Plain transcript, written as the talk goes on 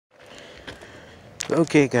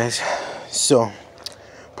Okay guys, so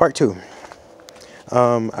part 2.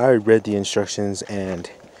 I read the instructions, and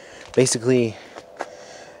basically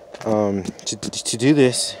to do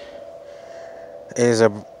this is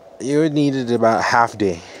you would need it about half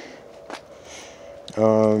day.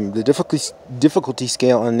 The difficulty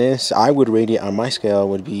scale on this, I would rate it on my scale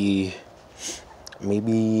would be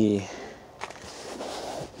maybe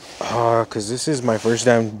because this is my first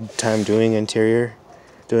time doing interior,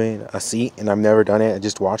 doing a seat, and I've never done it. I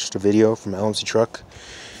just watched a video from LMC Truck.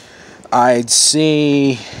 I'd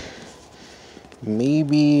say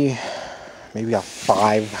maybe a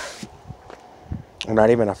 5, or not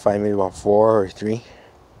even a 5, maybe about 4 or 3.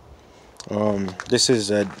 This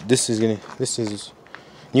is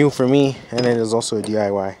new for me, and it is also a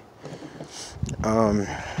DIY.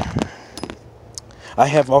 I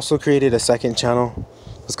have also created a second channel.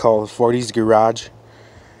 It's called 40's Garage.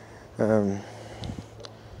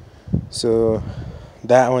 So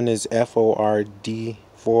that one is FORD,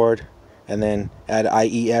 Ford, and then add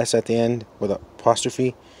IES at the end with an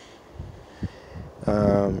apostrophe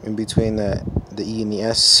in between the E and the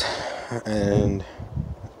S, and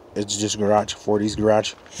it's just garage, 40's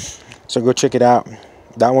Garage. So go check it out.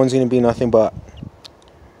 That one's gonna be nothing but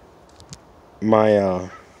my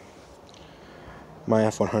my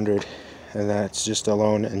F100, and that's just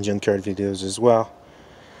alone and junkyard videos as well.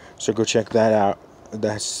 So go check that out.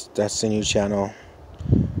 That's the new channel.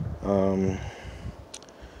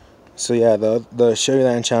 So yeah, the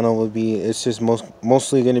Chevyland channel will be, it's just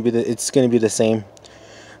mostly gonna be the same,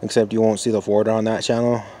 except you won't see the Ford on that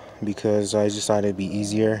channel, because I decided it'd be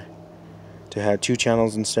easier to have 2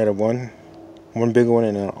 channels instead of one big one,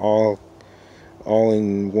 and all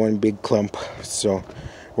in one big clump. So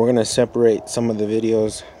we're gonna separate some of the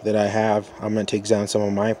videos that I have. I'm gonna take down some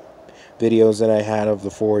of my videos that I had of the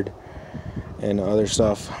Ford and other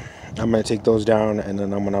stuff. I'm gonna take those down, and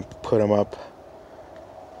then I'm gonna put them up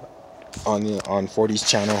on 40's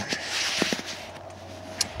channel.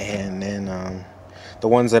 And then the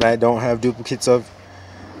ones that I don't have duplicates of,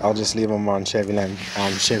 I'll just leave them on Chevyland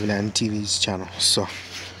TV's channel. So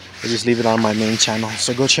I'll just leave it on my main channel.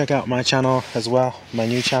 So go check out my channel as well, my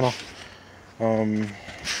new channel.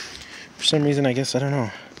 For some reason, I guess, I don't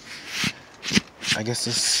know, I guess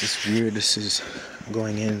this is weird. This is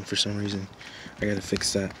going in for some reason. I gotta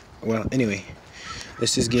fix that. Well, anyway,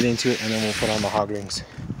 let's just get into it, and then we'll put on the hog rings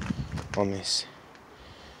on this.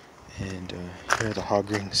 And here are the hog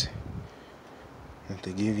rings that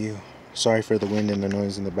they give you. Sorry for the wind and the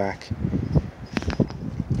noise in the back.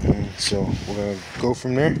 And so we're gonna go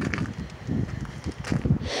from there,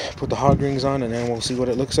 put the hog rings on, and then we'll see what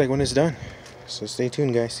it looks like when it's done. So stay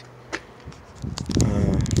tuned, guys,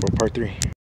 for part 3.